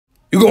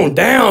You going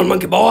down,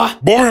 monkey boy.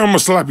 Boy, I'ma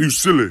slap you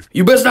silly.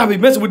 You best not be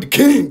messing with the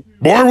king.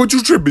 Boy, what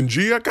you tripping,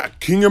 G? I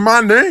got king in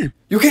my name.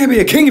 You can't be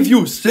a king if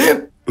you a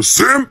simp. A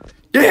simp?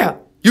 Yeah.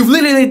 You've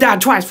literally died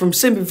twice from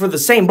simping for the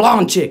same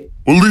blonde chick.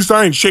 Well, at least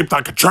I ain't shaped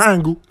like a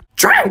triangle.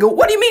 Triangle?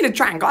 What do you mean a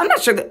triangle? I'm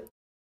not sure that...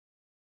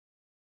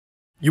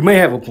 You may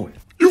have a point.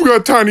 You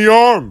got tiny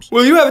arms.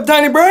 Well, you have a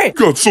tiny brain.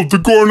 You got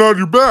something going on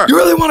your back. You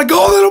really want to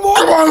go a little more?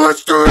 Come on,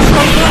 let's do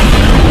it.